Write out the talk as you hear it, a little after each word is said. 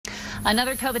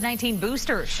Another COVID-19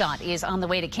 booster shot is on the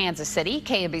way to Kansas City.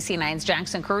 KMBC 9's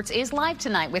Jackson Kurtz is live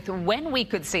tonight with when we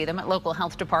could see them at local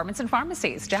health departments and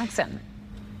pharmacies. Jackson.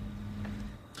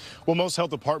 Well, most health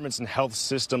departments and health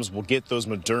systems will get those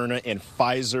Moderna and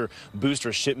Pfizer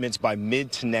booster shipments by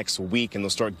mid to next week, and they'll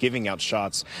start giving out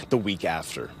shots the week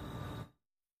after.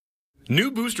 New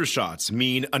booster shots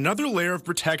mean another layer of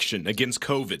protection against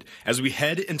COVID as we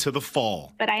head into the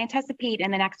fall. But I anticipate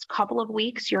in the next couple of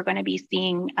weeks, you're going to be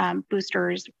seeing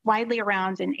boosters widely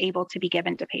around and able to be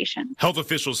given to patients. Health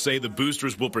officials say the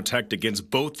boosters will protect against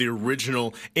both the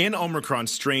original and Omicron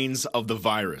strains of the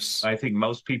virus. I think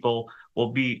most people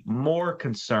will be more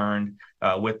concerned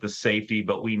with the safety,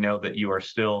 but we know that you are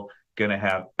still going to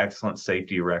have excellent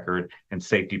safety record and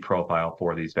safety profile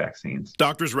for these vaccines.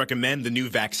 Doctors recommend the new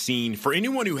vaccine for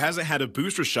anyone who hasn't had a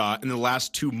booster shot in the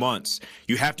last 2 months.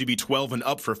 You have to be 12 and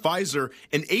up for Pfizer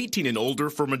and 18 and older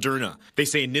for Moderna. They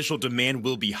say initial demand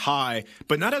will be high,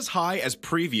 but not as high as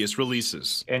previous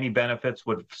releases. Any benefits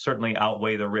would certainly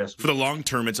outweigh the risk. For the long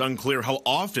term, it's unclear how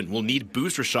often we'll need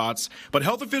booster shots, but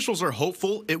health officials are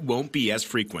hopeful it won't be as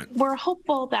frequent. We're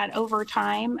hopeful that over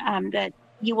time that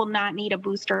you will not need a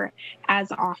booster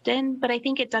as often, but I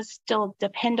think it does still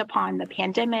depend upon the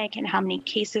pandemic and how many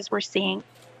cases we're seeing.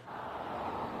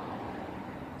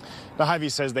 Now, Hy-Vee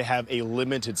says they have a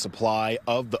limited supply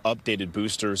of the updated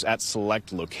boosters at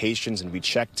select locations, and we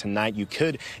checked tonight. You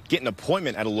could get an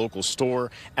appointment at a local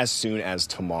store as soon as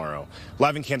tomorrow.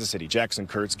 Live in Kansas City, Jackson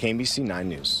Kurtz, KMBC 9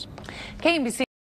 News. KMBC